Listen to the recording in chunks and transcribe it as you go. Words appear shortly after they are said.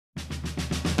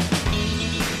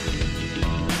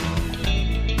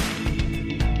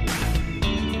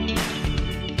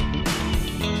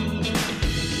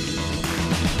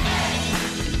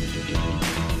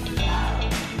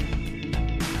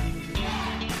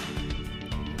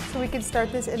So we can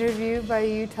start this interview by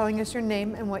you telling us your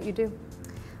name and what you do.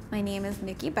 My name is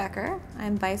Nicole Becker.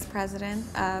 I'm Vice President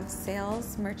of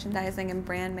Sales, Merchandising, and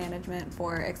Brand Management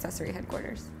for Accessory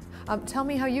headquarters. Tell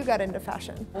me how you got into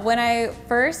fashion. When I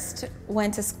first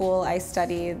went to school, I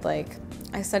studied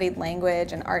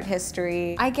language and art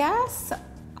history. I guess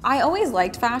I always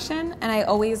liked fashion, and I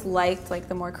always liked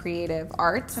the more creative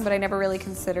arts, but I never really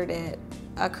considered it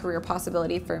a career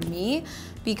possibility for me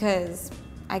because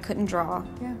I couldn't draw.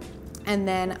 Yeah. And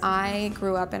then I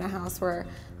grew up in a house where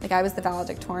I was the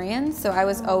valedictorian, so I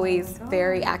was always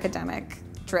very academic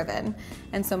driven.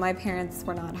 And so my parents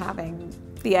were not having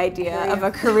the idea of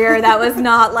a career that was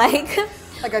not like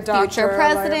a doctor, future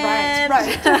president,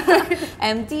 right.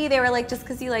 MD. They were like, just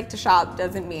because you like to shop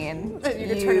doesn't mean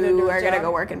you are going to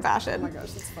go work in fashion. Oh my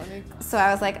gosh, that's funny. So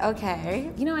I was like, okay,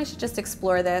 I should just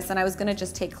explore this. And I was going to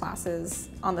just take classes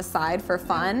on the side for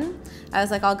fun. I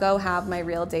was like, I'll go have my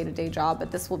real day-to-day job,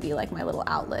 but this will be like my little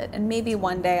outlet. And maybe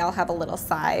one day I'll have a little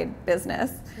side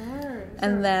business. Sure.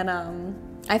 And then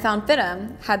I found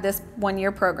FIDM had this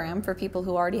one-year program for people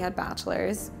who already had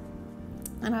bachelors.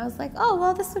 And I was like, oh,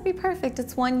 well, this would be perfect.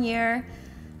 It's 1 year.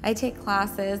 I take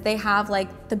classes. They have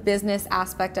the business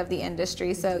aspect of the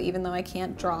industry. So even though I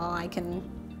can't draw, I can,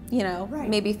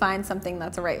 maybe find something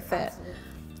that's a right fit. Absolutely.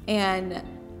 And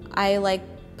I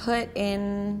put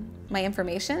in my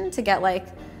information to get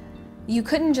you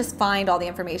couldn't just find all the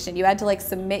information. You had to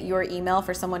submit your email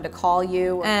for someone to call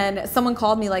you. And someone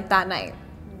called me that night.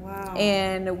 Wow.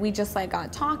 And we just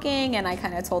got talking, and I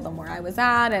kind of told them where I was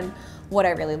at and what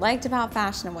I really liked about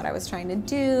fashion and what I was trying to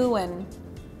do. And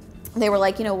they were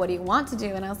like, what do you want to do?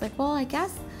 And I was like, well, I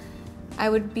guess I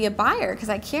would be a buyer because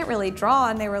I can't really draw.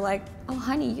 And they were like, oh,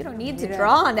 honey, you don't need to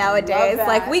draw nowadays.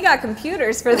 We got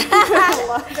computers for that.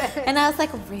 Love it. And I was like,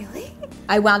 really?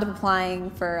 I wound up applying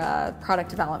for product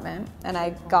development, and I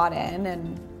got in,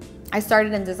 and I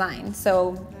started in design.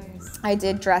 So Nice. I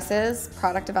did dresses,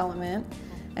 product development,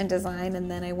 and design,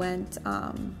 and then I went,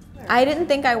 I didn't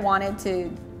think I wanted to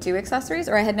do accessories,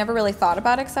 or I had never really thought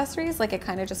about accessories. It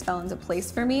kind of just fell into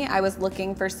place for me. I was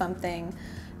looking for something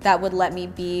that would let me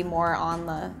be more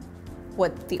on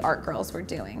what the art girls were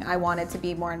doing. I wanted to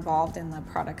be more involved in the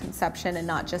product conception and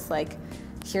not just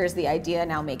here's the idea,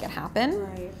 now make it happen.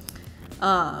 Right.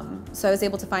 So I was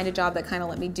able to find a job that kind of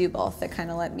let me do both, that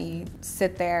kind of let me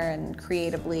sit there and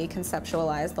creatively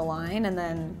conceptualize the line and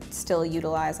then still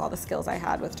utilize all the skills I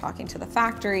had with talking to the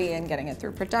factory and getting it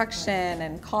through production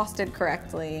and costed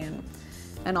correctly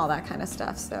and all that kind of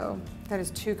stuff. So that is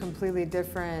two completely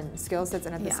different skill sets,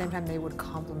 and at the same time they would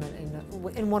complement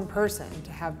in one person.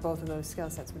 To have both of those skill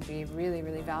sets would be really,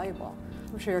 really valuable.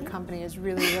 I'm sure your company is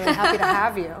really, really happy to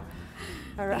have you.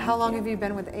 How long have you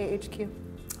been with AHQ?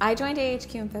 I joined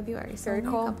AHQ in February, so very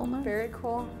cool. A couple months. Very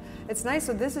cool. It's nice.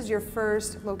 So this is your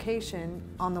first location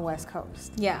on the West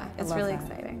Coast. Yeah, it's really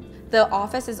exciting. The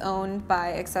office is owned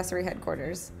by Accessory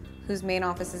headquarters, whose main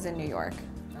office is in New York,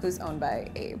 who's owned by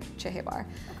Abe Chehebar.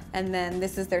 And then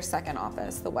this is their second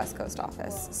office, the West Coast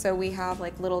office. So we have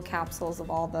little capsules of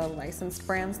all the licensed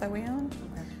brands that we own.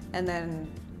 Okay. And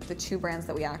then the two brands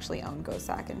that we actually own,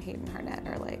 Kaspszak and Hayden Harnett,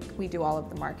 are we do all of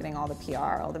the marketing, all the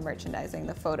PR, all the merchandising,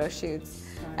 the photo shoots,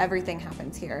 everything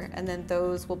happens here. And then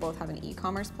those will both have an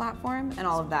e-commerce platform, and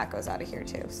all of that goes out of here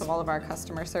too. So all of our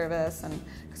customer service, and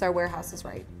because our warehouse is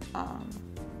right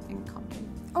in Compton.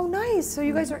 Oh, nice. So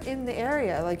you guys are in the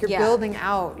area. You're building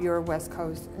out your West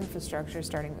Coast infrastructure,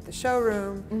 starting with the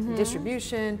showroom, the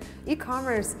distribution,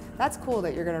 e-commerce. That's cool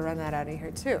that you're going to run that out of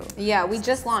here too. Yeah, we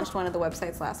just launched one of the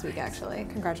websites last week, actually.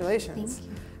 Congratulations. Thank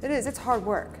you. It is. It's hard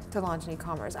work to launch an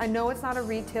e-commerce. I know it's not a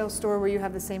retail store where you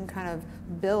have the same kind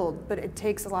of build, but it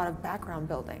takes a lot of background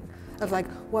building of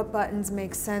what buttons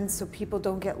make sense so people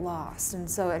don't get lost.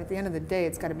 And so at the end of the day,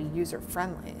 it's got to be user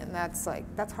friendly, and that's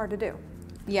hard to do.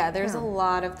 Yeah, there's a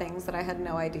lot of things that I had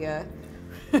no idea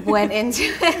went into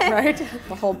it. Right?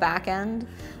 The whole back end,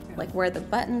 where the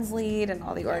buttons lead and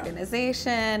all the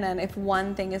organization, and if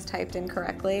one thing is typed in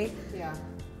correctly,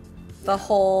 the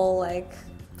whole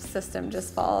system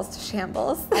just falls to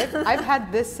shambles. I've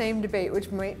had this same debate,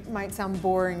 which might sound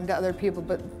boring to other people,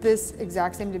 but this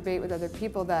exact same debate with other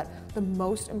people, that the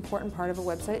most important part of a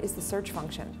website is the search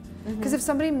function. Because if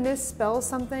somebody misspells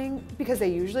something, because they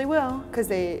usually will, because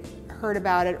they heard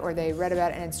about it or they read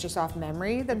about it and it's just off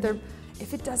memory, that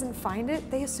if it doesn't find it,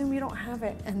 they assume you don't have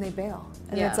it and they bail.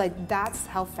 And it's that's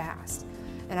how fast.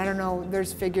 And I don't know,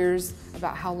 there's figures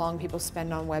about how long people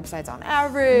spend on websites on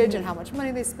average and how much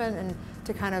money they spend, and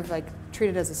to kind of treat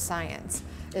it as a science.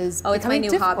 is Oh, it's my becoming new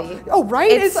difficult. hobby. Oh,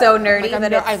 right? It's so nerdy, like,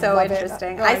 but I it's so love it.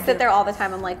 interesting. Oh, I do. sit there all the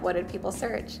time. I'm like, what did people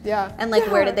search? Yeah. And like,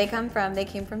 where Yeah. did they come from? They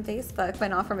came from Facebook. Why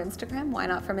not from Instagram? Why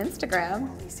not from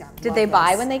Instagram? Alicia, I Did love they buy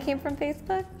this. when they came from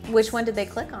Facebook? Which one did they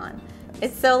click on?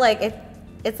 It's so like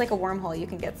it's like a wormhole you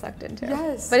can get sucked into.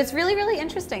 Yes. But it's really, really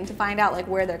interesting to find out like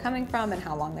where they're coming from and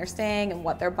how long they're staying and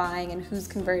what they're buying and who's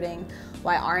converting.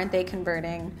 Why aren't they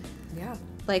converting? Yeah.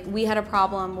 Like we had a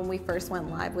problem when we first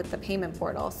went live with the payment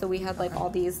portal. So we had like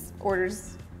all these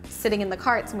orders sitting in the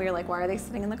carts and we were like, why are they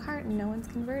sitting in the cart and no one's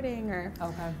converting? Or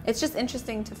it's just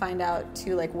interesting to find out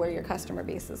too like where your customer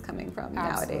base is coming from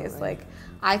nowadays. Like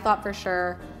I thought for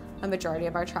sure a majority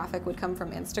of our traffic would come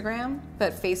from Instagram,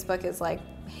 but Facebook is like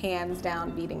hands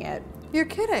down beating it. You're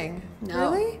kidding?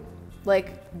 No. Really?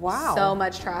 Like Wow. so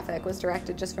much traffic was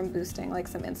directed just from boosting like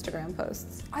some Instagram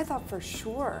posts. I thought for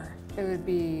sure it would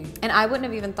be. And I wouldn't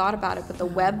have even thought about it, but the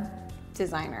web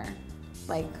designer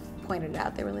like pointed it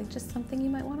out. They were like, just something you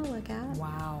might want to look at.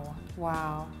 Wow.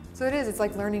 Wow. So it is. It's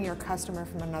like learning your customer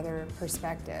from another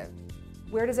perspective.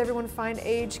 Where does everyone find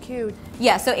AHQ?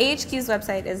 Yeah, so AHQ's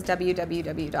website is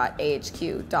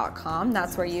www.ahq.com.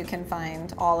 That's where you can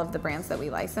find all of the brands that we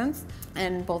license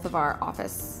and both of our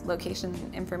office location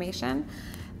information.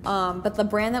 But the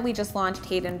brand that we just launched,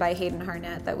 Hayden by Hayden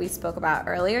Harnett, that we spoke about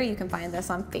earlier, you can find this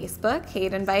on Facebook,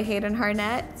 Hayden by Hayden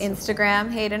Harnett,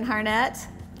 Instagram, Hayden Harnett.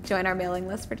 Join our mailing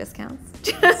list for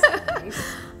discounts.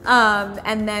 Nice.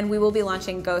 And then we will be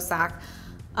launching Kaspszak,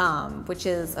 which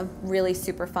is a really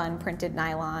super fun printed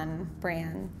nylon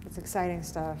brand. It's exciting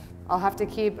stuff. I'll have to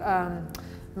keep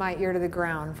my ear to the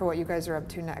ground for what you guys are up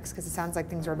to next, because it sounds like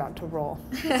things are about to roll.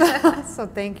 So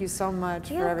thank you so much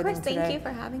for everything today. Thank you for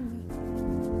having me.